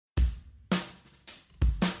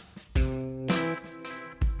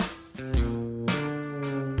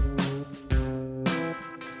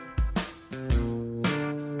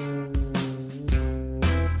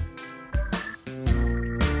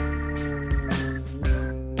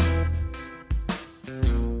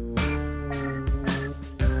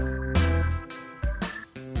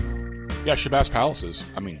Yeah, Shabazz Palaces.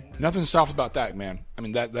 I mean, nothing soft about that, man. I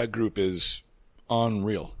mean, that group is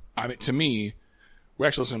unreal. I mean, to me, we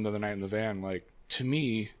actually listened to them the other night in the van. Like, to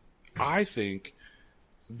me, I think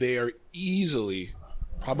they are easily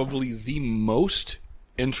probably the most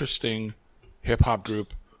interesting hip-hop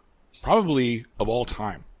group probably of all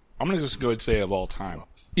time. I'm going to just go ahead and say of all time.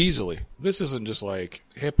 Easily. This isn't just like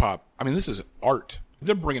hip-hop. I mean, this is art.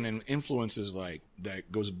 They're bringing in influences like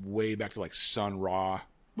that goes way back to like Sun Ra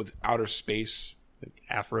with outer space.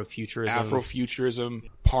 Afrofuturism,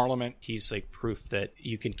 Parliament. He's like proof that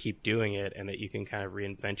you can keep doing it and that you can kind of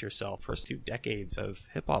reinvent yourself. First 2 decades of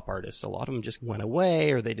hip-hop artists, a lot of them just went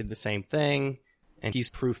away or they did the same thing. And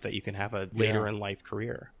he's proof that you can have a later in life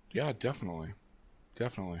career. Yeah, definitely.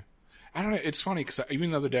 Definitely. I don't know. It's funny because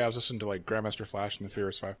even the other day I was listening to like Grandmaster Flash and the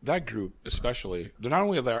Furious Five. That group, especially, they're not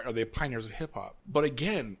only are they pioneers of hip hop, but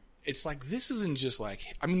again, it's like this isn't just like.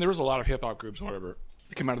 I mean, there was a lot of hip hop groups, whatever,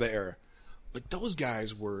 that came out of that era, but those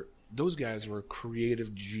guys were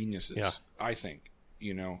creative geniuses. Yeah. I think.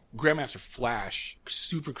 You know, Grandmaster Flash,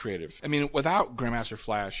 super creative. I mean, without Grandmaster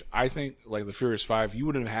Flash, I think, like, the Furious Five, you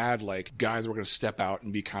wouldn't have had, like, guys that were going to step out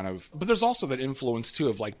and be kind of... But there's also that influence, too,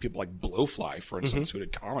 of, like, people like Blowfly, for instance, who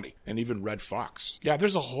did comedy, and even Red Fox. Yeah,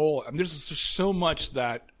 there's a whole... I mean, there's so much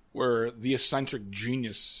that where the eccentric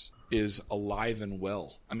genius is alive and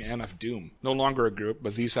well. I mean, MF Doom, no longer a group,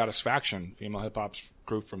 but The Satisfaction, female hip-hop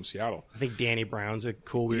group from Seattle. I think Danny Brown's a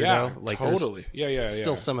cool weirdo. Yeah, like, totally. Yeah.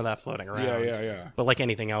 Still some of that floating around. Yeah. But like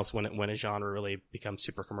anything else, when a genre really becomes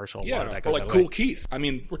super commercial, a lot of that or goes like away. Cool Keith. I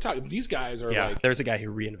mean, we're talking, these guys are like... There's a guy who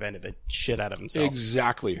reinvented the shit out of himself.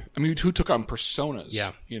 Exactly. I mean, who took on personas.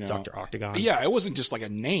 Yeah, you know? Dr. Octagon. Yeah, it wasn't just like a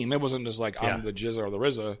name. It wasn't just like, I'm the Jizza or the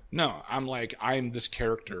RZA. No, I'm this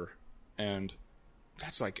character, and...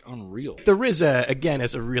 That's like unreal. The RZA, again,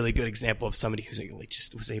 is a really good example of somebody who's like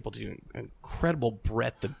just was able to do an incredible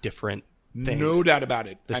breadth of different things. No doubt about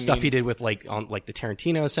it. The stuff he did with like on like the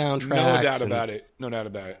Tarantino soundtrack. No doubt about it. No doubt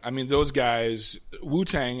about it. I mean, those guys,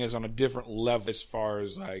 Wu-Tang is on a different level as far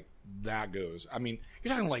as like that goes. I mean,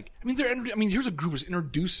 you're talking like, here's a group that's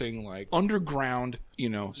introducing like underground, you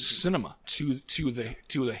know, cinema to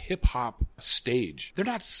the hip hop stage. They're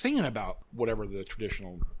not singing about whatever the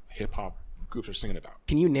traditional hip hop groups are singing about.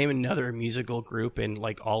 Can you name another musical group in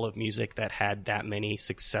like all of music that had that many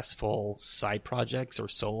successful side projects or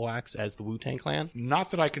solo acts as the Wu-Tang Clan?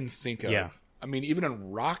 Not that I can think of. Yeah. I mean, even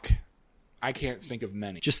in rock, I can't think of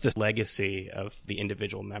many. Just the legacy of the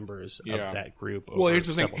individual members of that group. Well, here's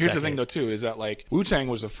the thing. Here's the thing, though, too, is that like Wu-Tang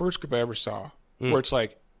was the first group I ever saw where it's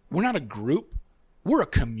like, we're not a group. We're a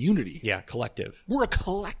community. Yeah, collective. We're a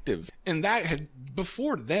collective. And that had,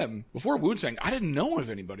 before Wu-Tang, I didn't know of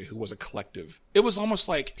anybody who was a collective. It was almost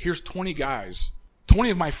like, here's 20 guys,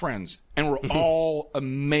 20 of my friends, and we're all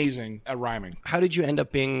amazing at rhyming. How did you end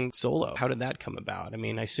up being solo? How did that come about? I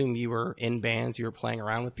mean, I assume you were in bands, you were playing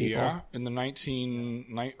around with people. Yeah, in the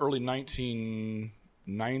early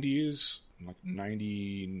 1990s, like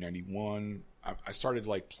 90, 91, I started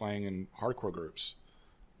like playing in hardcore groups.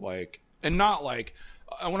 Like, and not like,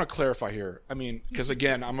 I want to clarify here. I mean, because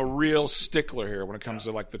again, I'm a real stickler here when it comes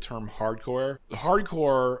to like the term hardcore.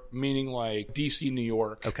 Hardcore meaning like DC, New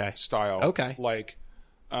York style. Okay. Like,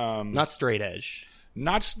 not straight edge.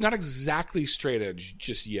 Not exactly straight edge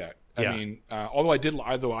just yet. I mean, although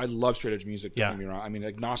I love straight edge music. Don't get me wrong. I mean,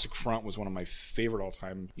 Agnostic Front was one of my favorite all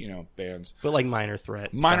time, you know, bands. But like Minor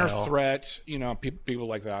Threat, you know, people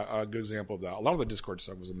like that. A good example of that. A lot of the Discord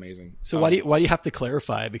stuff was amazing. So why do you have to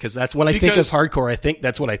clarify? Because that's when I think of hardcore. I think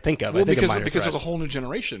that's what I think of. Well, I think because of Minor there's Threat. a whole new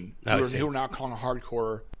generation who are now calling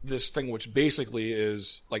hardcore this thing, which basically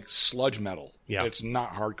is like sludge metal. Yeah, it's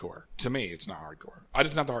not hardcore. To me, it's not hardcore.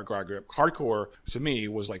 It's not the hardcore I grew up. Hardcore to me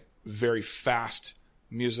was like very fast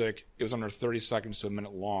music. It was under 30 seconds to a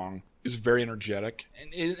minute long. It was very energetic.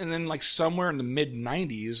 And then like somewhere in the mid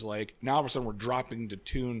 90s, like now all of a sudden we're dropping to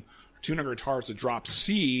tune our guitars to drop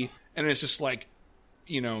C, and it's just like,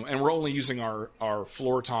 you know, and we're only using our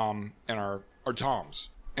floor tom and our toms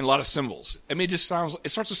and a lot of cymbals. I mean, it starts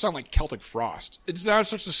to sound like Celtic Frost. It starts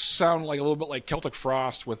to sound like a little bit like Celtic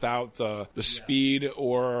Frost without the speed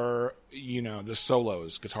or, you know, the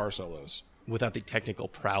guitar solos. Without the technical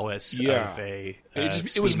prowess of a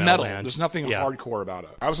it was metal. Band. There's nothing hardcore about it.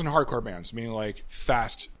 I was in hardcore bands, meaning like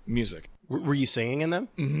fast music. Were you singing in them?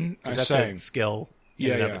 Mm-hmm. I that's sang. A skill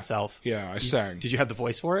in and of itself. Yeah, I sang. Did you have the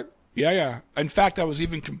voice for it? Yeah. In fact, I was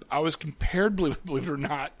compared, believe it or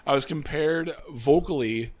not, I was compared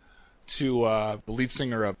vocally to the lead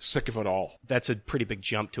singer of Sick of It All. That's a pretty big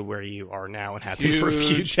jump to where you are now and have been for a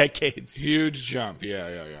few decades. Huge jump.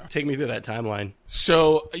 Yeah. Take me through that timeline.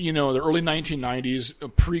 So, the early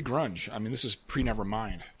 1990s, pre-grunge. I mean, this is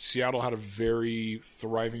pre-Nevermind. Seattle had a very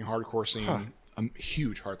thriving hardcore scene. A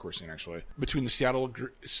huge hardcore scene, actually. Between the Seattle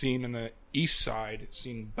scene and the East Side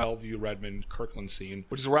scene, Bellevue, Redmond, Kirkland scene,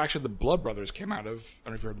 which is where actually the Blood Brothers came out of. I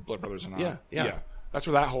don't know if you heard the Blood Brothers or not. Yeah. That's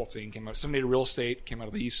where that whole thing came out. 78 Real Estate came out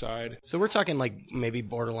of the East Side. So we're talking like maybe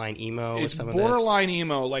borderline emo with some of this? It's borderline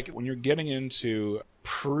emo. Like when you're getting into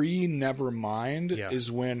pre-Nevermind is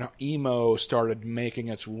when emo started making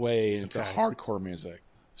its way into hardcore music.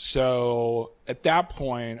 So at that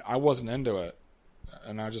point, I wasn't into it.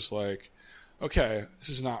 And I was just like, okay, this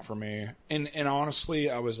is not for me. And honestly,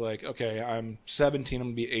 I was like, okay, I'm 17, I'm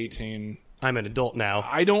going to be 18. I'm an adult now.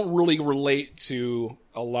 I don't really relate to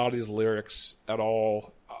a lot of these lyrics at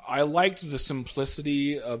all. I liked the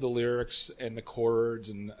simplicity of the lyrics and the chords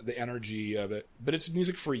and the energy of it, but it's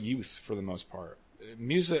music for youth for the most part.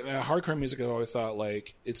 Music, hardcore music, I've always thought,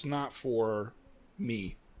 like, it's not for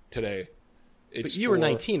me today. But you were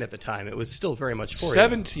 19 at the time. It was still very much for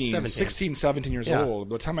 17, you. 16, 17 years old.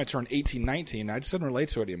 By the time I turned 18, 19, I just didn't relate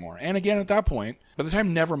to it anymore. And again, at that point, by the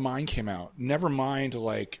time Nevermind came out, Nevermind,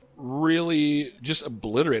 like, really just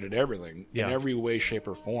obliterated everything in every way, shape,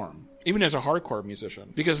 or form. Even as a hardcore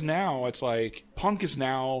musician. Because now it's like, punk is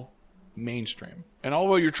now mainstream. And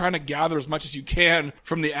although you're trying to gather as much as you can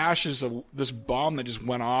from the ashes of this bomb that just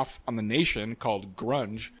went off on the nation called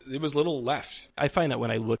grunge, there was little left. I find that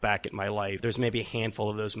when I look back at my life, there's maybe a handful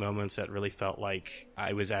of those moments that really felt like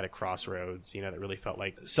I was at a crossroads, that really felt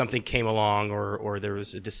like something came along or there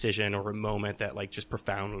was a decision or a moment that like just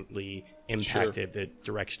profoundly impacted the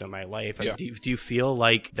direction of my life. Yeah. Do you feel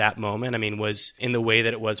like that moment, was in the way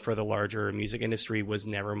that it was for the larger music industry, was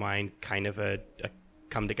Nevermind kind of a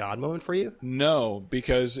come to God moment for you? No,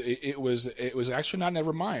 because it was actually not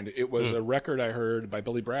Nevermind. It was a record I heard by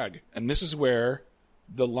Billy Bragg. And this is where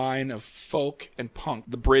the line of folk and punk,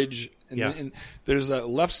 the bridge, and there's a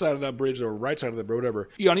left side of that bridge or right side of the bridge, whatever.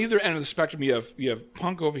 On either end of the spectrum, you have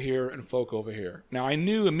punk over here and folk over here. Now, I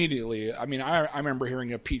knew immediately, I remember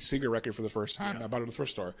hearing a Pete Seeger record for the first time. I bought it at the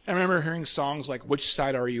thrift store. I remember hearing songs like, Which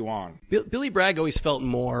Side Are You On? Billy Bragg always felt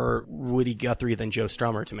more Woody Guthrie than Joe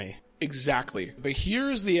Strummer to me. Exactly. But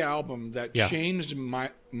here's the album that changed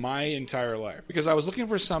my entire life. Because I was looking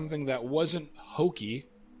for something that wasn't hokey,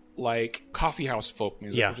 like coffee house folk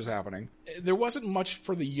music, which is happening. There wasn't much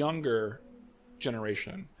for the younger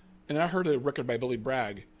generation. And then I heard a record by Billy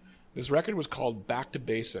Bragg. This record was called Back to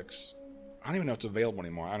Basics. I don't even know if it's available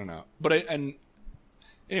anymore. I don't know. But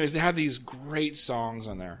anyways, they had these great songs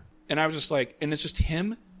on there. And I was just like, and it's just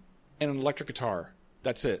him and an electric guitar.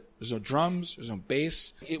 That's it. There's no drums. There's no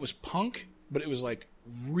bass. It was punk, but it was like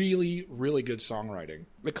really, really good songwriting.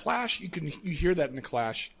 The Clash, you hear that in The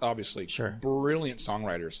Clash, obviously. Sure. Brilliant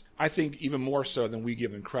songwriters. I think even more so than we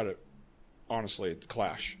give them credit, honestly, The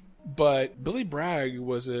Clash. But Billy Bragg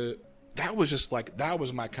that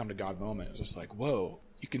was my come to God moment. It was just like, whoa,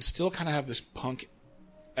 you can still kind of have this punk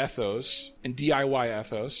ethos and DIY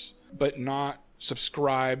ethos, but not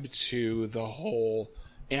subscribe to the whole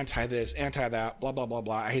anti this, anti that, blah, blah, blah,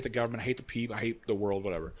 blah. I hate the government, I hate the people, I hate the world,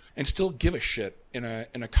 whatever. And still give a shit in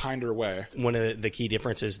a kinder way. One of the key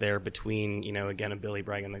differences there between, again, a Billy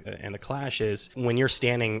Bragg and the Clash is when you're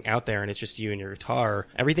standing out there and it's just you and your guitar,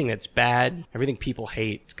 everything that's bad, everything people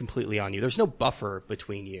hate is completely on you. There's no buffer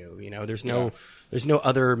between you. There's no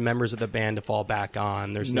other members of the band to fall back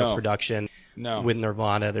on. There's no production. No. With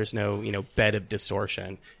Nirvana, there's no, bed of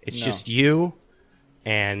distortion. It's just you.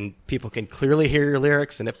 And people can clearly hear your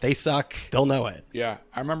lyrics, and if they suck, they'll know it. Yeah.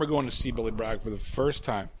 I remember going to see Billy Bragg for the first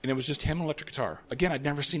time, and it was just him and electric guitar. Again, I'd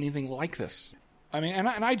never seen anything like this. And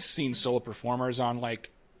I'd seen solo performers on, like,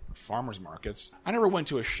 farmers markets. I never went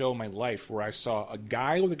to a show in my life where I saw a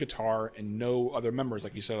guy with a guitar and no other members,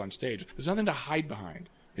 like you said, on stage. There's nothing to hide behind.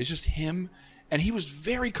 It's just him, and he was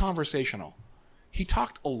very conversational. He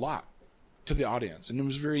talked a lot to the audience, and it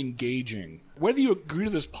was very engaging. Whether you agree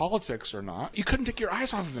with his politics or not, you couldn't take your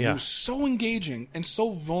eyes off of him. He was so engaging and so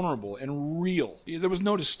vulnerable and real. There was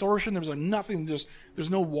no distortion. There was nothing. There's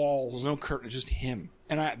no walls. There's no curtain. It's just him.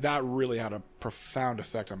 And that really had a profound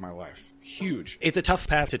effect on my life. Huge. It's a tough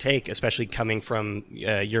path to take, especially coming from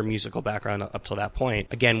your musical background up to that point.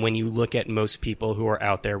 Again, when you look at most people who are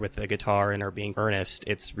out there with the guitar and are being earnest,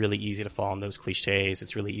 it's really easy to fall in those cliches.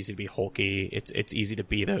 It's really easy to be hulky. It's easy to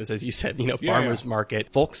be those, as you said, farmers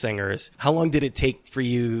market folk singers. How long did it take for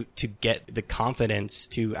you to get the confidence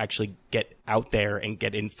to actually get out there and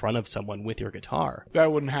get in front of someone with your guitar?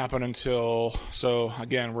 That wouldn't happen until,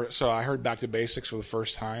 I heard Back to Basics for the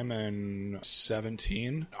first time in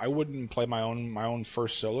 17. I wouldn't play my own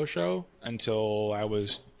first solo show until I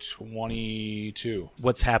was 22.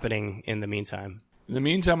 What's happening in the meantime? In the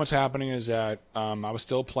meantime, what's happening is that I was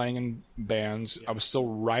still playing in bands. I was still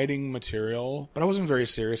writing material, but I wasn't very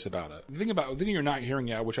serious about it. The thing you're not hearing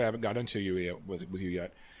yet, which I haven't got into with you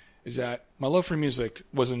yet, is that my love for music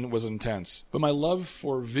was intense, but my love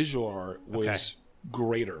for visual art was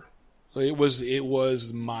greater. It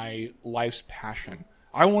was my life's passion.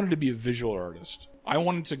 I wanted to be a visual artist. I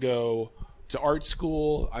wanted to go to art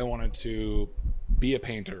school. I wanted to be a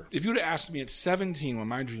painter. If you would have asked me at 17 what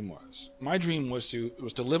my dream was to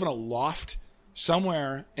live in a loft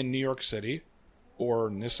somewhere in New York City, or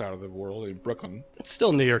in this side of the world, in Brooklyn. It's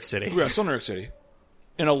still New York City. Yeah, still New York City.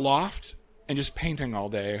 In a loft and just painting all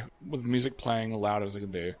day with music playing loud as it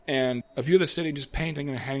can be. And a view of the city, just painting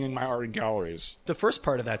and hanging my art in galleries. The first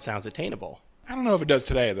part of that sounds attainable. I don't know if it does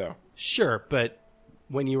today, though. Sure, but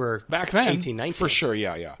when you were back then, 18, 19. For sure,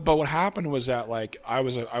 yeah. But what happened was that, I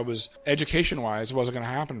was education-wise, it wasn't going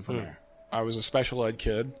to happen for me. I was a special ed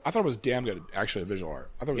kid. I thought I was damn good, actually, at visual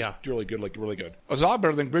art. I thought it was really good, really good. I was a lot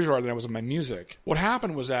better than visual art than I was in my music. What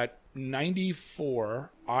happened was that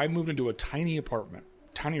 94, I moved into a tiny apartment.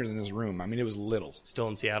 Tinier than this room. I mean, it was little. Still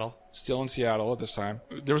in Seattle? Still in Seattle at this time.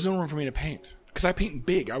 There was no room for me to paint. Because I paint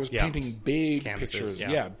big. I was painting big canvases,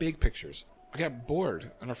 pictures. Yeah, big pictures. I got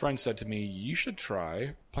bored, and a friend said to me, "You should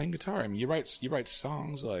try playing guitar. I mean, you write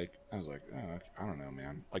songs." I was like, oh, I don't know,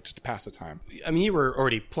 man. Just to pass the time. I mean, you were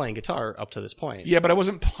already playing guitar up to this point. Yeah, but I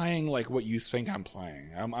wasn't playing like what you think I'm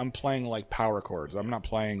playing. I'm playing like power chords. I'm not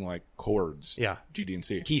playing like chords. Yeah, G, D, and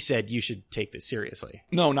C. He said you should take this seriously.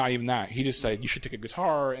 No, not even that. He just said you should take a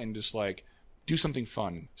guitar and just do something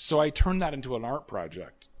fun. So I turned that into an art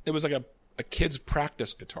project. It was like a kid's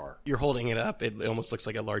practice guitar. You're holding it up. It almost looks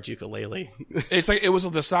like a large ukulele. It was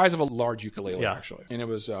the size of a large ukulele, actually. And it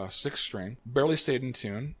was 6-string, barely stayed in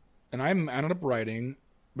tune. And I ended up writing,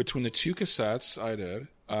 between the 2 cassettes I did,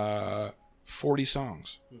 40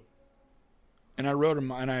 songs. And I wrote them,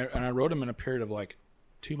 and I wrote them in a period of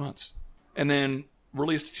 2 months. And then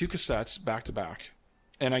released 2 cassettes back to back.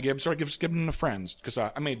 And I started giving them to friends, because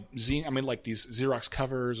I made these Xerox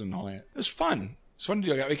covers and all that. It was fun. It's fun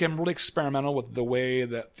to do. I became really experimental with the way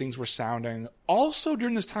that things were sounding. Also,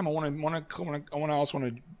 during this time, I also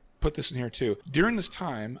want to put this in here too. During this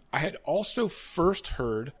time, I had also first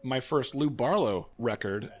heard my first Lou Barlow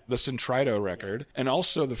record, the Centrito record, and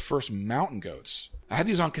also the first Mountain Goats. I had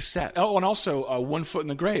these on cassette. Oh, and also One Foot in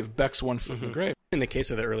the Grave, Beck's One Foot in the Grave. In the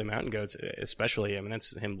case of the early Mountain Goats, especially, I mean,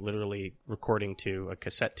 that's him literally recording to a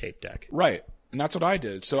cassette tape deck. Right, and that's what I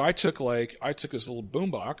did. So I took this little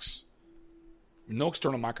boombox. No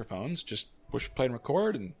external microphones, just push play and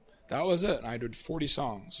record, and that was it. And I did 40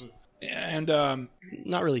 songs, and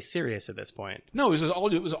not really serious at this point. No, it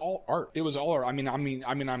was all art. It was all art. I mean,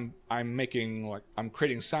 I'm making I'm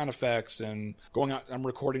creating sound effects and going out. I'm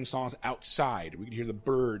recording songs outside. We can hear the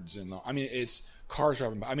birds and it's cars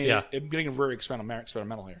driving by. I mean, I'm getting very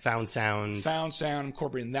experimental here. Found sound,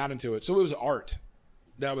 incorporating that into it. So it was art.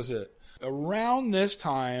 That was it. Around this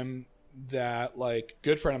time, that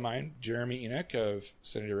good friend of mine, Jeremy Enoch of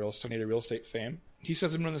Sanity Real Estate fame, he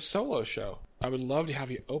says, I'm doing a solo show. I would love to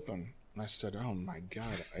have you open. And I said, oh my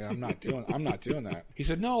God, I'm not doing that. He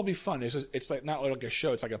said, no, it'll be fun. It's not like a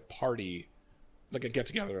show. It's like a party, like a get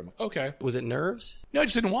together. I'm like, okay. Was it nerves? No, I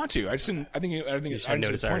just didn't want to. I think it's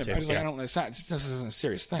no desire to. This isn't a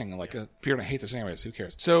serious thing. People are gonna hate this anyways. Who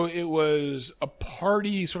cares? So it was a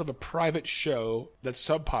party, sort of a private show that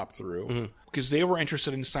Sub Pop threw because they were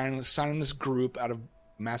interested in signing this group out of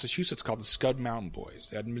Massachusetts called the Scud Mountain Boys.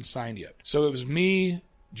 They hadn't been signed yet. So it was me,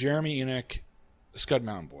 Jeremy Enoch, the Scud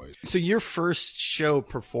Mountain Boys. So your first show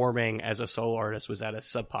performing as a solo artist was at a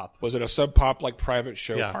Sub Pop? Was it a Sub Pop private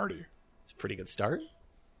show party? It's a pretty good start.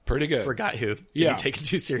 Pretty good. For a guy who didn't take it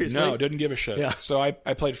too seriously. No, didn't give a shit. Yeah. So I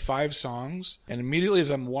played 5 songs, and immediately as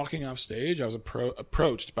I'm walking off stage, I was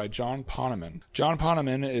approached by John Poneman. John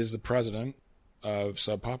Poneman is the president of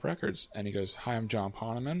Sub Pop Records, and he goes, "Hi, I'm John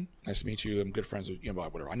Poneman. Nice to meet you. I'm good friends with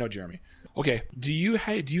whatever. I know Jeremy. Okay, do you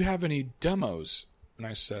have any demos?" And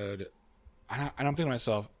I said, and I'm thinking to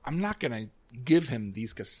myself, I'm not gonna give him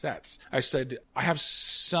these cassettes. I said, I have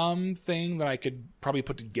something that I could probably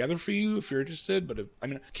put together for you if you're interested. But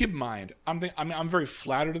keep in mind, I'm very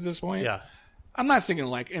flattered at this point. Yeah. I'm not thinking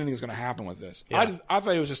like anything's going to happen with this. Yeah. I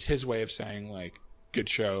thought it was just his way of saying like, good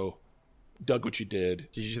show. Dug what you did.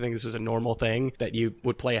 Did you think this was a normal thing that you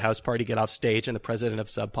would play a house party, get off stage, and the president of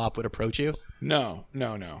Sub Pop would approach you? No.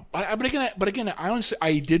 But again, I honestly,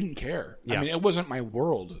 I didn't care. Yeah. I mean, it wasn't my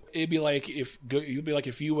world. It'd be like if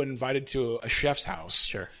you were invited to a chef's house,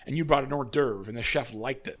 Sure, and you brought an hors d'oeuvre, and the chef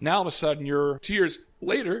liked it. Now all of a sudden, you're 2 years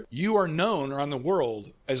later, you are known around the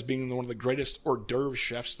world as being one of the greatest hors d'oeuvre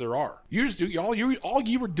chefs there are. All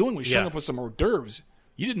you were doing was showing up with some hors d'oeuvres.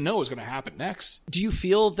 You didn't know what was going to happen next. Do you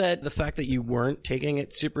feel that the fact that you weren't taking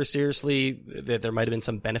it super seriously, that there might have been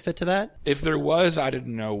some benefit to that? If there was, I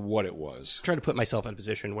didn't know what it was. I try to put myself in a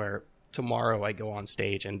position where tomorrow I go on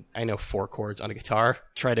stage and I know 4 chords on a guitar,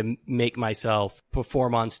 try to make myself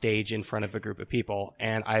perform on stage in front of a group of people.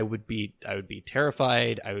 And I would be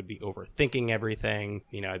terrified. I would be overthinking everything.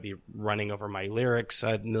 I'd be running over my lyrics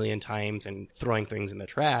a million times and throwing things in the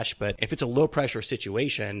trash. But if it's a low pressure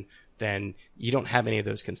situation, then you don't have any of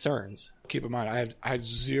those concerns. Keep in mind, I had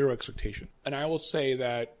zero expectation. And I will say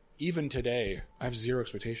that even today, I have zero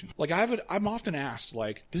expectation. Like I'm often asked,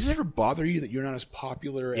 like, does it ever bother you that you're not as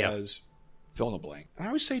popular as fill in the blank? And I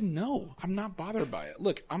always say, no, I'm not bothered by it.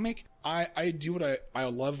 Look, I do I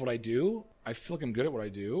love what I do. I feel like I'm good at what I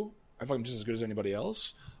do. I feel like I'm just as good as anybody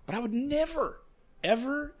else. But I would never,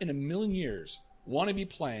 ever in a million years want to be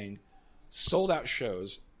playing sold out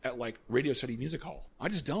shows at like Radio City Music Hall. I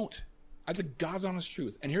just don't. That's the God's honest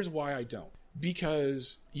truth. And here's why I don't.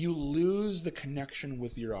 Because you lose the connection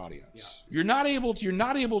with your audience. Yeah. You're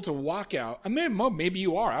not able to walk out. I mean, maybe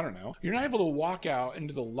you are. I don't know. You're not able to walk out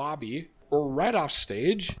into the lobby or right off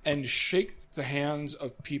stage and shake the hands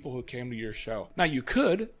of people who came to your show. Now you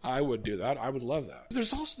could. I would do that. I would love that. But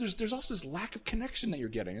there's also this lack of connection that you're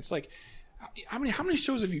getting. It's like, how many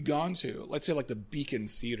shows have you gone to? Let's say like the Beacon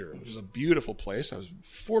Theater, which is a beautiful place. I was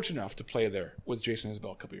fortunate enough to play there with Jason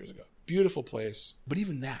Isbell a couple years ago. Beautiful place. But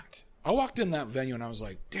even that, I walked in that venue and I was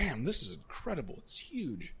like, damn, this is incredible. It's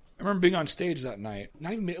huge. I remember being on stage that night,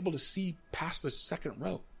 not even being able to see past the second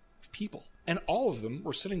row of people. And all of them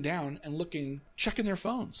were sitting down and checking their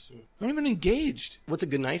phones. They weren't even engaged. What's a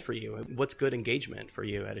good night for you? What's good engagement for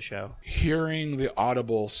you at a show? Hearing the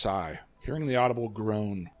audible sigh. Hearing the audible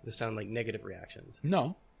groan. This sound like negative reactions.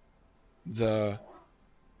 No.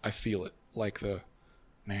 I feel it. Like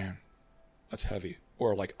man, that's heavy.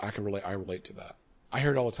 Or like, I relate to that. I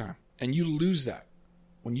hear it all the time. And you lose that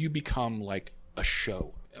when you become like a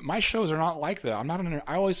show. My shows are not like that.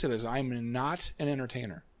 I always say this, I'm not an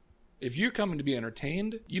entertainer. If you're coming to be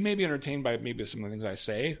entertained, you may be entertained by maybe some of the things I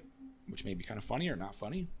say, which may be kind of funny or not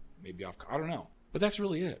funny. Maybe I don't know. But that's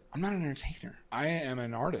really it. I'm not an entertainer. I am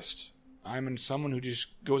an artist. I'm someone who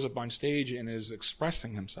just goes up on stage and is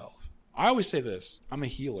expressing himself. I always say this. I'm a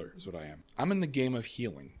healer is what I am. I'm in the game of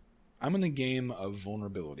healing. I'm in the game of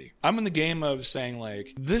vulnerability. I'm in the game of saying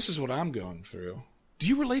like, this is what I'm going through. Do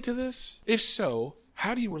you relate to this? If so,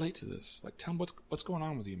 how do you relate to this? Like, tell me what's going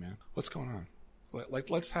on with you, man. What's going on? Like,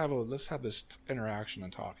 let's have this interaction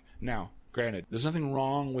and talk. Now, granted, there's nothing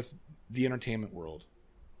wrong with the entertainment world.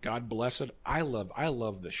 God bless it. I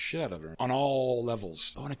love the shit out of it on all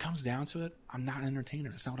levels. But when it comes down to it, I'm not an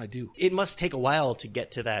entertainer. It's not what I do. It must take a while to get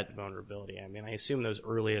to that vulnerability. I mean, I assume those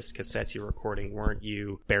earliest cassettes you were recording weren't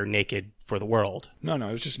you bare naked for the world. No,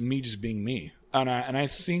 it was just me being me. And I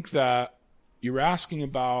think that you were asking a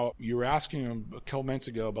couple minutes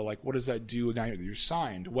ago about like, what does that do now that you're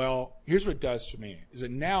signed? Well, here's what it does to me, is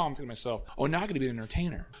that now I'm thinking to myself, now I'm going to be an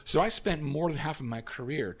entertainer. So I spent more than half of my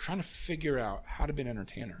career trying to figure out how to be an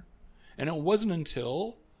entertainer. And it wasn't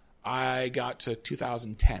until I got to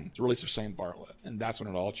 2010, the release of St. Bartlett, and that's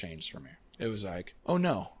when it all changed for me. It was like, oh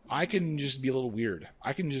no, I can just be a little weird.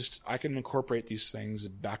 I can incorporate these things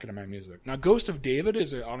back into my music. Now, Ghost of David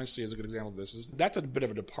honestly is a good example of this. That's a bit of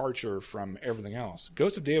a departure from everything else.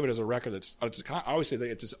 Ghost of David is a record I always say that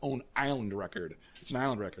it's its own island record. It's an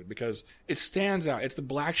island record because it stands out. It's the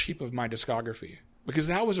black sheep of my discography. Because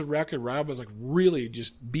that was a record where I was like really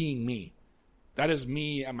just being me. That is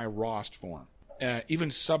me at my rawest form. Even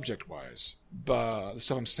subject-wise, but the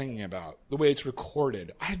stuff I'm singing about, the way it's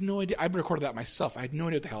recorded, I had no idea. I recorded that myself. I had no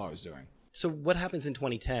idea what the hell I was doing. So what happens in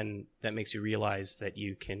 2010 that makes you realize that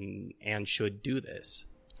you can and should do this?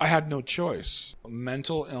 I had no choice.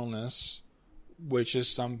 Mental illness, which is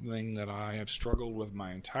something that I have struggled with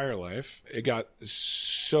my entire life. It got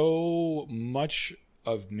so much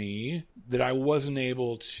of me that I wasn't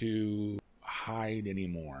able to hide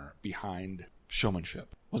anymore behind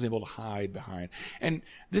showmanship. wasn't able to hide behind. And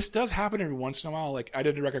this does happen every once in a while. Like, I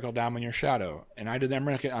did a record called Down in Your Shadow, and I did that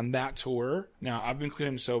record on that tour. Now, I've been clean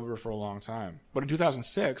and sober for a long time. But in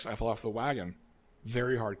 2006, I fell off the wagon.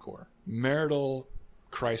 Very hardcore. Marital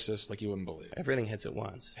crisis like you wouldn't believe. Everything hits at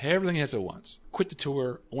once. Everything hits at once. Quit the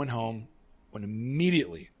tour, went home, went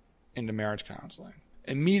immediately into marriage counseling.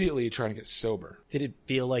 Immediately trying to get sober. Did it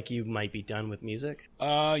feel like you might be done with music?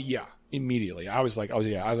 Yeah, immediately. I was like,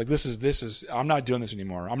 this is, I'm not doing this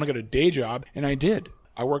anymore. I'm gonna get a day job, and I did.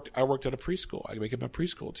 I worked at a preschool. I became a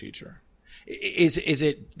preschool teacher. Is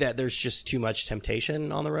it that there's just too much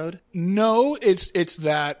temptation on the road? No, it's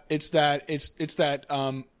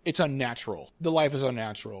unnatural. The life is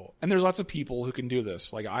unnatural, and there's lots of people who can do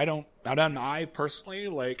this. Like I personally,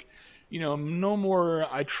 like, you know, no more.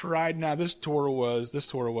 I tried. Now this tour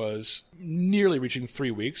was nearly reaching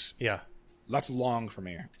 3 weeks. Yeah. That's long for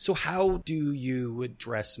me. So how do you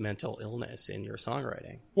address mental illness in your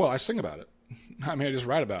songwriting? Well, I sing about it. I mean, I just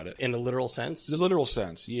write about it. In a literal sense? The literal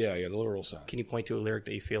sense. Yeah, the literal sense. Can you point to a lyric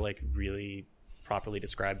that you feel like really properly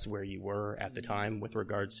describes where you were at the time with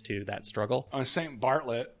regards to that struggle? On St.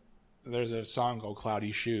 Bartlett, there's a song called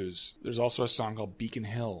Cloudy Shoes. There's also a song called Beacon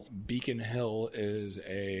Hill. Beacon Hill is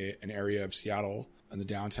an area of Seattle, in the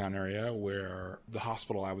downtown area, where the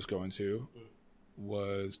hospital I was going to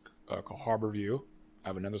was called Harborview. I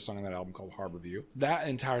have another song on that album called Harborview. That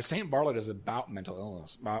entire St. Bartlett is about mental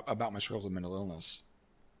illness, about my struggles with mental illness,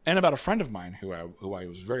 and about a friend of mine who I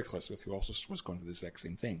was very close with, who also was going through the exact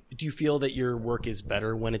same thing. Do you feel that your work is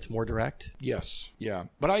better when it's more direct? Yes, yeah.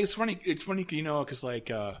 But it's funny, you know, because like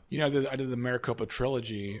I did the Maricopa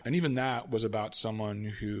trilogy, and even that was about someone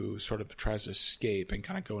who sort of tries to escape and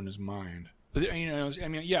kind of go in his mind. You know,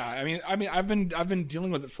 I've been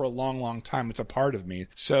dealing with it for a long, long time. It's a part of me.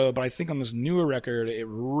 So, but I think on this newer record, it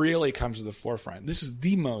really comes to the forefront. This is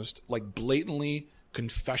the most like blatantly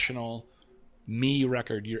confessional me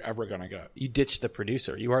record you're ever gonna get. You ditched the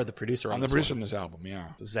producer. You are the producer on this one. I'm the producer on this album. Yeah.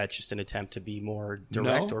 Was that just an attempt to be more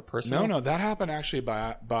direct or personal? No. That happened actually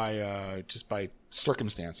by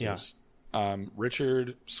circumstances. Yeah.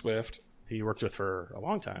 Richard Swift, who you worked with for a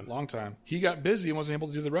long time. He got busy and wasn't able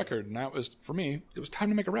to do the record. And that was, for me, it was time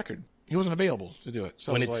to make a record. He wasn't available to do it.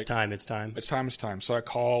 So when it's time. It's time. So I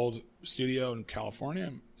called a studio in California,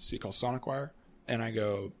 a studio called Sonic Wire. And I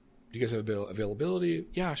go, do you guys have availability?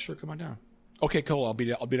 Yeah, sure, come on down. Okay, cool. I'll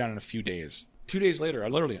be down in a few days. 2 days later,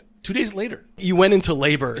 2 days later. You went into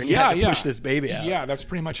labor and you had to push this baby out. Yeah, that's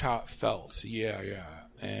pretty much how it felt. Yeah.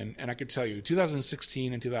 And I could tell you,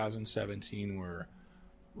 2016 and 2017 were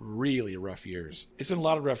really rough years. It's been a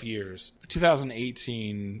lot of rough years.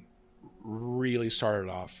 2018 really started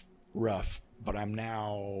off rough, but I'm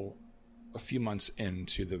now a few months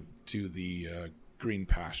into the green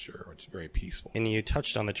pasture. It's very peaceful. And you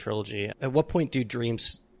touched on the trilogy. At what point do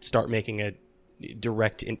dreams start making a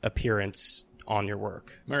direct appearance on your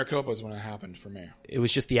work? Maricopa is when it happened for me. It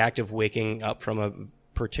was just the act of waking up from a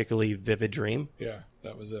particularly vivid dream? Yeah,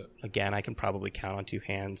 that was it. Again, I can probably count on two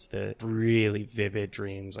hands the really vivid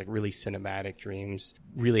dreams, like really cinematic dreams.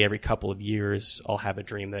 Really every couple of years, I'll have a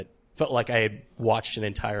dream that felt like I had watched an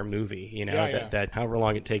entire movie, you know, that however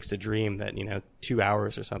long it takes to dream, that, you know, 2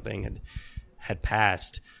 hours or something had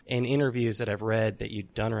passed. In interviews that I've read that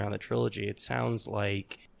you'd done around the trilogy, it sounds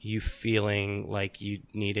like you feeling like you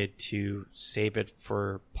needed to save it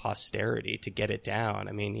for posterity to get it down.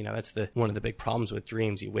 I mean, you know, that's one of the big problems with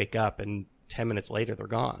dreams. You wake up and 10 minutes later they're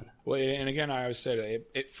gone. Well, and again, I always said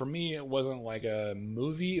it for me, it wasn't like a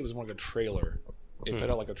movie. It was more like a trailer. It played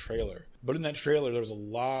out like a trailer. But in that trailer, there was a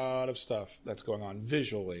lot of stuff that's going on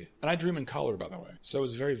visually. And I dream in color, by the way. So it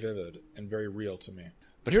was very vivid and very real to me.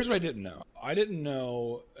 But here's what I didn't know. I didn't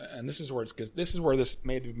know, and this is where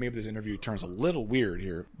maybe this interview turns a little weird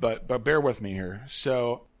here, but bear with me here.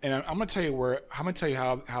 So, and I'm going to tell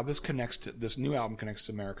you how this new album connects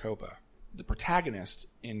to Maricopa. The protagonist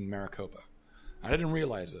in Maricopa, I didn't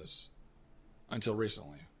realize this until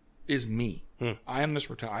recently, is me. I am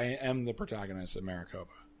the protagonist of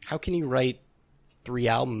Maricopa. How can you write 3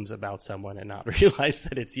 albums about someone and not realize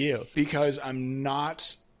that it's you? Because I'm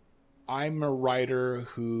a writer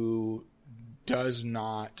who does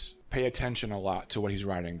not pay attention a lot to what he's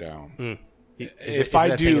writing down. If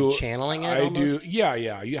I do, channeling it, almost?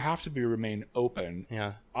 Yeah. You have to remain open.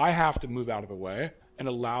 Yeah, I have to move out of the way and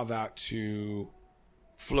allow that to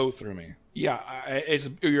flow through me. Yeah,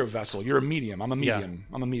 you're a vessel. You're a medium. I'm a medium.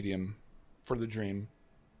 Yeah. I'm a medium for the dream,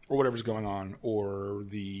 or whatever's going on, or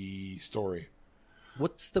the story.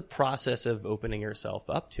 What's the process of opening yourself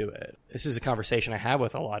up to it? This is a conversation I have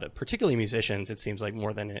with a lot of, particularly musicians, it seems like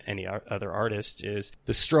more than any other artist, is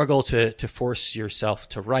the struggle to force yourself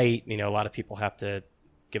to write. You know, a lot of people have to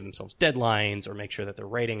give themselves deadlines or make sure that they're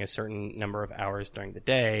writing a certain number of hours during the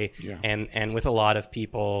day. Yeah. And with a lot of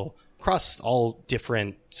people across all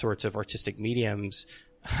different sorts of artistic mediums,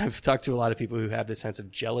 I've talked to a lot of people who have this sense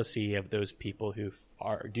of jealousy of those people who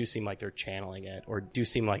do seem like they're channeling it or do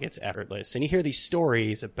seem like it's effortless. And you hear these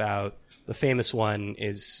stories about, the famous one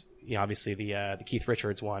is, obviously the Keith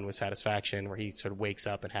Richards one with Satisfaction, where he sort of wakes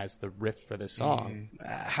up and has the riff for the song.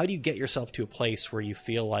 How do you get yourself to a place where you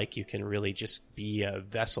feel like you can really just be a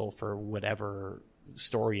vessel for whatever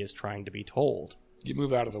story is trying to be told? You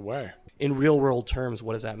move out of the way. In real world terms,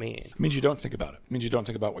 what does that mean? It means you don't think about it. It means you don't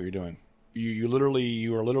think about what you're doing. You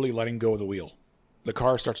are literally letting go of the wheel. The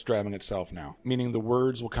car starts driving itself now, meaning the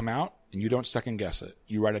words will come out and you don't second guess it.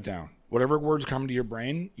 You write it down. Whatever words come to your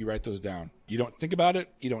brain, you write those down. You don't think about it.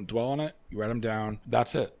 You don't dwell on it. You write them down.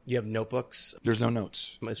 That's it. You have notebooks? There's no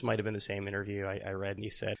notes. This might have been the same interview I read, and he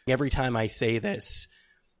said, every time I say this,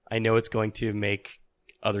 I know it's going to make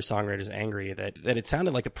other songwriters angry, that it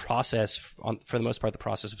sounded like the process, for the most part, the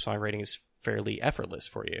process of songwriting is fairly effortless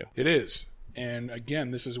for you. It is. And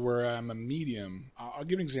again, this is where I'm a medium. I'll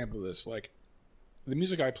give an example of this. Like, the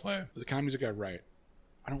music I play, the kind of music I write,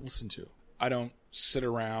 I don't listen to. I don't sit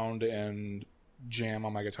around and jam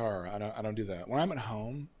on my guitar. I don't do that. When I'm at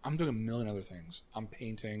home, I'm doing a million other things. I'm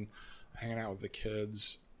painting, hanging out with the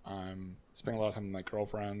kids. I'm spending a lot of time with my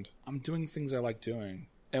girlfriend. I'm doing things I like doing.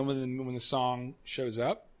 And when the song shows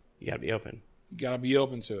up, you got to be open. You got to be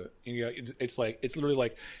open to it. It's literally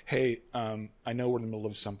like, hey, I know we're in the middle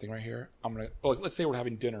of something right here. Let's say we're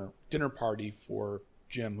having dinner party for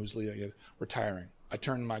Jim, who's retiring. I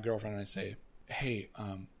turn to my girlfriend and I say, hey,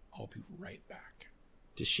 I'll be right back.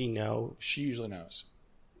 Does she know? She usually knows.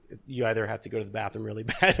 You either have to go to the bathroom really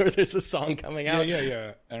bad or there's a song coming out.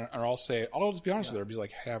 Yeah. And I'll just be honest with her. I'll be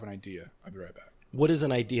like, hey, I have an idea. I'll be right back. What does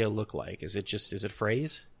an idea look like? Is it a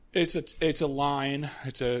phrase? It's a line.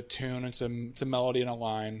 It's a tune. It's a melody and a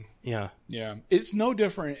line. Yeah. Yeah. It's no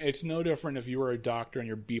different. It's no different if you were a doctor and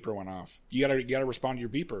your beeper went off. You gotta respond to your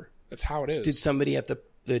beeper. That's how it is. Did somebody at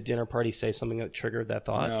the dinner party say something that triggered that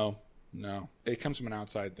thought? No. It comes from an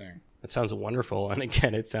outside thing. That sounds wonderful. And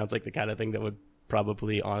again, it sounds like the kind of thing that would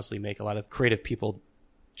probably honestly make a lot of creative people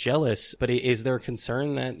jealous. But is there a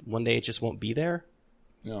concern that one day it just won't be there?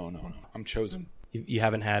 No. I'm chosen. You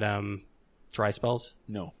haven't had dry spells?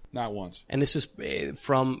 No, not once. And this is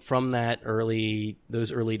from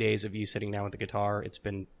those early days of you sitting down with the guitar. It's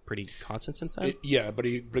been pretty constant since then? But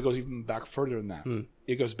it goes even back further than that.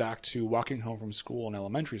 It goes back to walking home from school in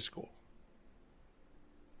elementary school.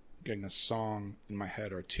 Getting a song in my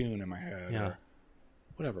head or a tune in my head or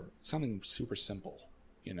whatever. Something super simple,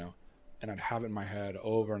 and I'd have it in my head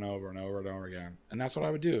over and over and over and over again. And that's what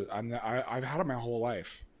I would do. I've had it my whole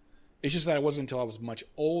life. It's just that it wasn't until I was much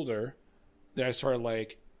older that I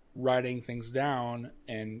started writing things down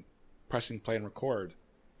and pressing play and record.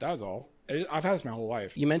 That was all. I've had this my whole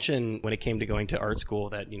life. You mentioned when it came to going to art school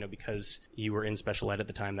that, because you were in special ed at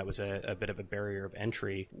the time, that was a bit of a barrier of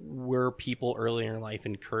entry. Were people early in your life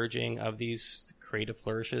encouraging of these creative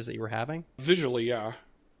flourishes that you were having? Visually, yeah.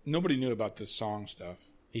 Nobody knew about this song stuff.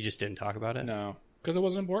 You just didn't talk about it? No. Because it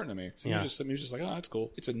wasn't important to me. It was just like, oh, that's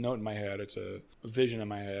cool. It's a note in my head. It's a vision in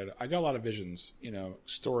my head. I got a lot of visions,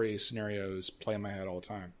 stories, scenarios play in my head all the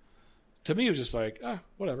time. To me, it was just like,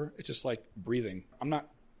 whatever. It's just like breathing. I'm not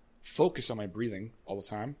focused on my breathing all the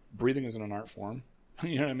time. Breathing isn't an art form.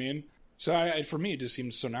 You know what I mean? So for me, it just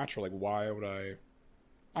seemed so natural. Like, why would I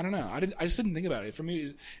don't know. I just didn't think about it. For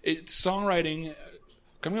me, it's songwriting,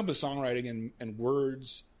 coming up with songwriting and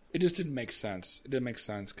words. It just didn't make sense. It didn't make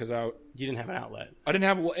sense because you didn't have an outlet. I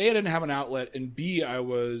didn't have an outlet, and B, I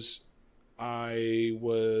was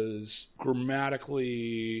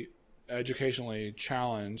grammatically, educationally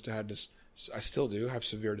challenged. I still do have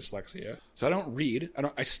severe dyslexia, so I don't read.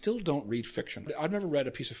 I still don't read fiction. I've never read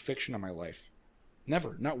a piece of fiction in my life,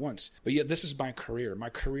 never, not once. But yet, this is my career. My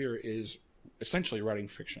career is essentially writing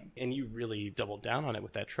fiction. And you really doubled down on it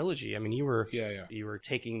with that trilogy. I mean, you were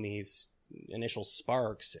taking these initial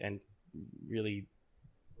sparks and really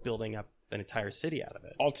building up an entire city out of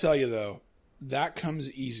it. I'll tell you though, that comes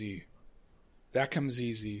easy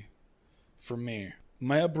for me.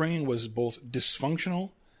 My upbringing was both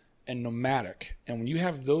dysfunctional and nomadic, and when you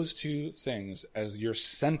have those two things as your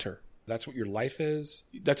center, that's what your life is.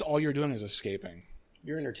 That's all you're doing is escaping.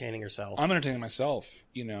 You're entertaining yourself. I'm entertaining myself.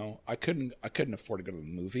 I couldn't afford to go to the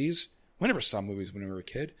movies. We never saw movies when we were a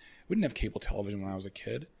kid. We didn't have cable television when I was a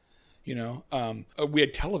kid. We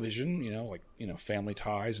had television, Family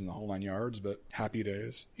Ties and the whole 9 yards, but Happy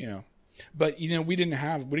Days, But, we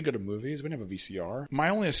didn't go to movies. We didn't have a VCR. My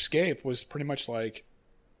only escape was pretty much like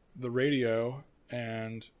the radio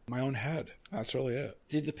and my own head. That's really it.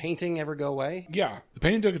 Did the painting ever go away? Yeah. The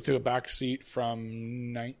painting took it to a back seat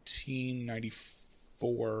from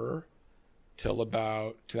 1994 till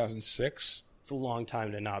about 2006. It's a long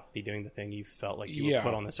time to not be doing the thing you felt like you were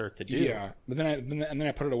put on this earth to do. Yeah. But then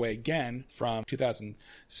I put it away again from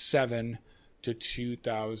 2007 to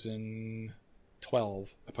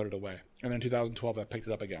 2012. I put it away. And then in 2012, I picked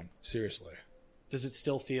it up again. Seriously. Does it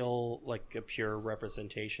still feel like a pure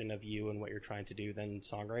representation of you and what you're trying to do than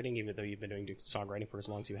songwriting, even though you've been doing songwriting for as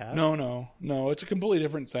long as you have? No. It's a completely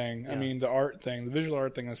different thing. Yeah. I mean, the visual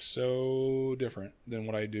art thing is so different than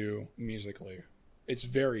what I do musically. It's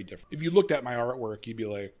very different. If you looked at my artwork, you'd be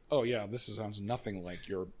like, oh yeah, this sounds nothing like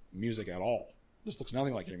your music at all. This looks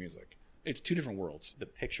nothing like your music. It's two different worlds. The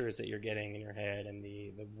pictures that you're getting in your head and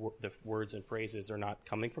the words and phrases are not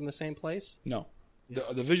coming from the same place? No.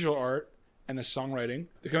 The visual art and the songwriting,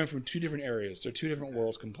 they're coming from two different areas. They're two different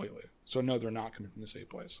worlds completely. So no, they're not coming from the same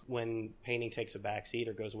place. When painting takes a backseat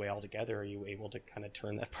or goes away altogether, are you able to kind of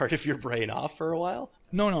turn that part of your brain off for a while?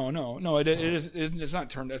 No. It's not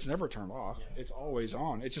turned. It's never turned off. It's always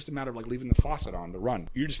on. It's just a matter of like leaving the faucet on to run.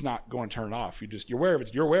 You're just not going to turn it off. You're aware of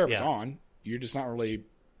it. You're aware of it's on. You're just not really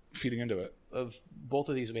feeding into it. Of both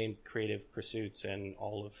of these main creative pursuits and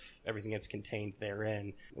all of everything that's contained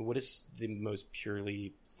therein, what is the most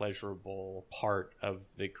purely pleasurable part of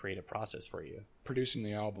the creative process for you? Producing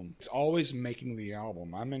the album. It's always making the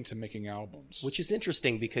album. I'm into making albums. Which is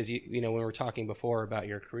interesting because, you know, when we were talking before about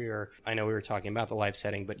your career, I know we were talking about the live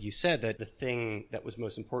setting, but you said that the thing that was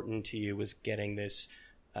most important to you was getting this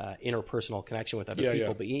interpersonal connection with other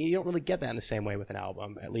people, but you don't really get that in the same way with an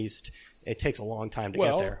album. At least it takes a long time to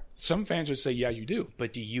get there. Some fans would say, yeah, you do.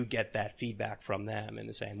 But do you get that feedback from them in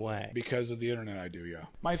the same way? Because of the internet, I do, yeah.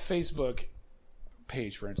 My Facebook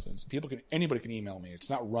page, for instance, anybody can email me. It's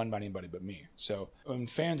not run by anybody but me. So when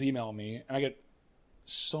fans email me, and I get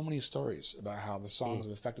so many stories about how the songs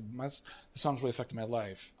have affected the songs really affected my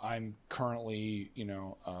life. I'm currently,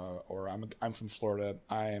 or I'm from Florida.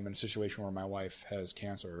 I am in a situation where my wife has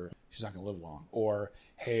cancer. She's not going to live long. Or,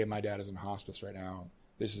 hey, my dad is in hospice right now.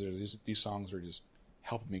 These songs are just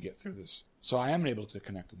helping me get through this. So I am able to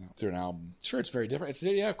connect with them through an album. Sure, it's very different.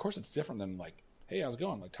 Of course, it's different than like, hey, how's it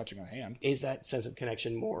going? Like touching a hand. Is that sense of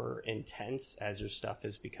connection more intense as your stuff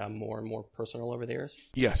has become more and more personal over the years?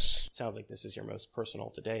 Yes. It sounds like this is your most personal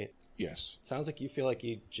to date. Yes. It sounds like you feel like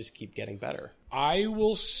you just keep getting better. I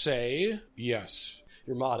will say yes.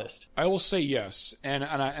 You're modest. I will say yes. And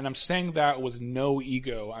I'm saying that with no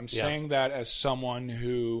ego. I'm saying that as someone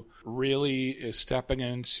who really is stepping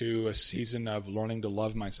into a season of learning to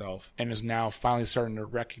love myself and is now finally starting to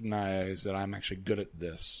recognize that I'm actually good at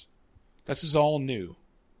this. This is all new.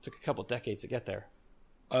 Took a couple decades to get there.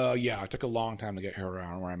 Yeah, it took a long time to get here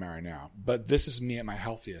around where I'm at right now. But this is me at my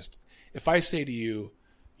healthiest. If I say to you,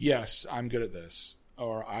 yes, I'm good at this,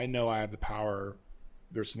 or I know I have the power,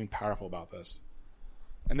 there's something powerful about this,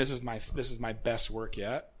 and this is my best work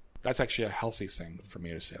yet, that's actually a healthy thing for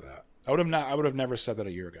me to say that. I would have never said that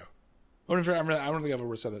a year ago. I don't think I've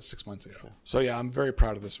ever said that 6 months ago. Yeah. So yeah, I'm very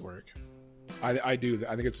proud of this work. I do.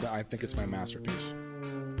 I think it's my masterpiece.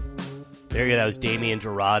 There you go. That was Damien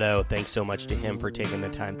Jurado. Thanks so much to him for taking the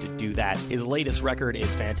time to do that. His latest record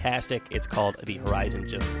is fantastic. It's called The Horizon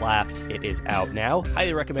Just Laughed. It is out now.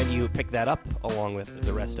 Highly recommend you pick that up along with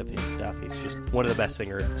the rest of his stuff. He's just one of the best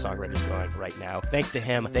singer-songwriters going right now. Thanks to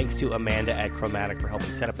him. Thanks to Amanda at Chromatic for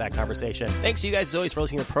helping set up that conversation. Thanks to you guys as always for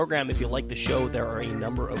listening to the program. If you like the show, there are a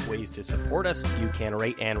number of ways to support us. You can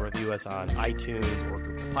rate and review us on iTunes or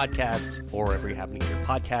Google Podcasts or wherever you happen to get your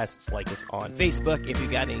podcasts. Like us on Facebook. If you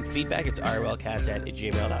got any feedback, it's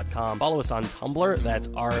rwildcast@gmail.com. Follow us on Tumblr. That's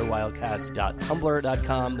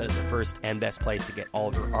rwildcast.tumblr.com. That is the first and best place to get all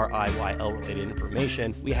of your RIYL related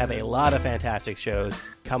information. We have a lot of fantastic shows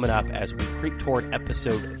coming up as we creep toward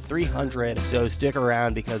episode 300. So stick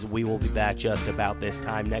around because we will be back just about this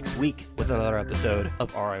time next week with another episode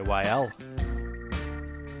of RIYL.